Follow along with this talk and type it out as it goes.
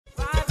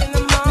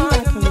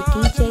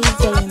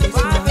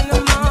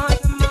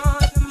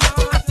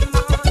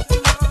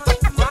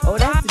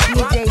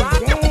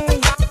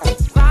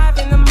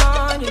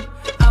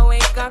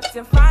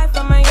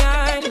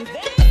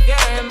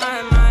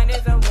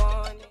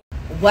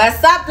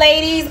What's up,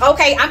 ladies?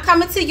 Okay, I'm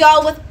coming to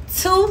y'all with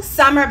 2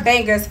 summer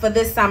bangers for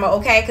this summer,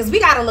 okay? Because we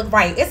gotta look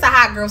right. It's a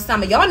hot girl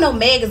summer. Y'all know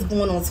Meg is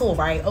going on tour,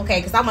 right? Okay,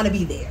 because I want to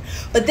be there.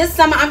 But this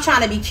summer, I'm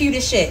trying to be cute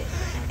as shit.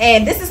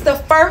 And this is the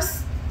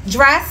first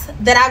dress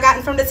that I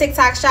gotten from the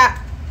TikTok shop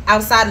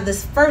outside of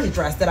this first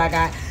dress that I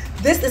got.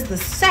 This is the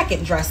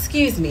second dress,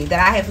 excuse me,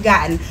 that I have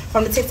gotten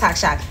from the TikTok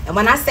shop. And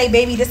when I say,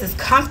 baby, this is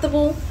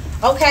comfortable,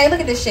 okay, look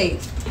at this shape.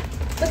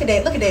 Look at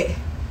that, look at that.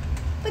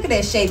 Look at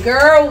that shape,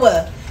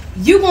 girl.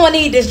 You gonna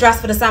need this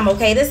dress for the summer,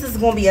 okay? This is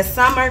gonna be a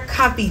summer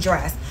comfy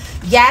dress.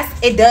 Yes,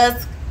 it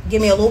does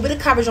give me a little bit of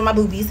coverage on my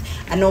boobies.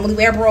 I normally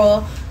wear a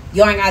bra.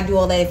 Y'all ain't gotta do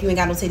all that if you ain't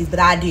got no titties, but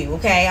I do,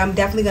 okay? I'm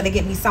definitely gonna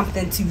get me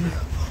something to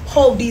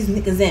hold these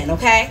niggas in,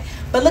 okay?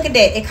 But look at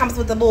that. It comes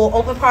with a little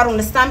open part on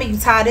the stomach. You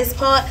tie this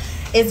part.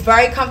 It's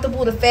very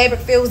comfortable. The fabric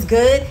feels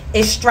good.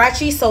 It's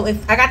stretchy. So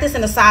if I got this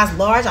in a size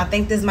large, I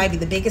think this might be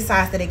the biggest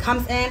size that it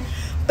comes in.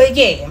 But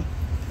yeah,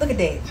 look at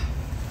that.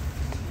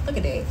 Look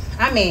at that.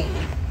 I mean,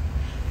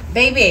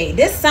 baby,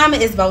 this summer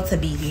is about to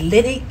be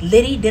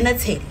litty than a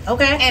titty,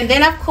 okay? And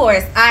then, of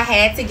course, I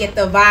had to get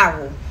the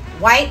viral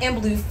white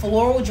and blue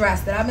floral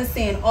dress that I've been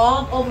seeing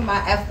all over my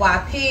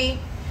FYP.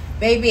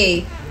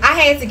 Baby, I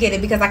had to get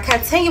it because I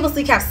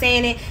continuously kept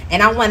saying it,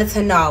 and I wanted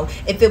to know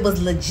if it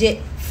was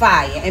legit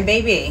fire. And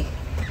baby,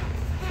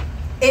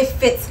 it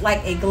fits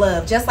like a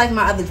glove, just like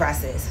my other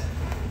dresses.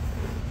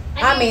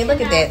 I mean,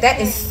 look at that. That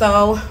is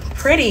so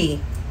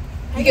pretty.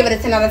 You give it a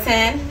 10 out of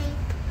 10?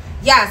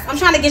 Yes, I'm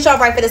trying to get y'all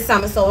right for the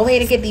summer, so go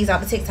ahead and get these out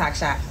the TikTok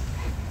shop.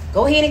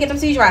 Go ahead and get them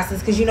 2 dresses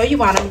because you know you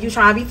want them. You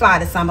trying to be fly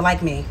this summer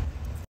like me.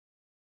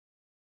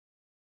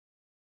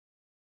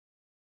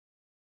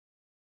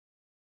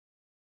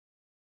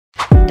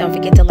 Don't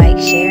forget to like,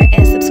 share,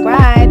 and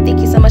subscribe. Thank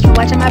you so much for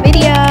watching my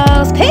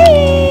videos.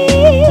 Peace!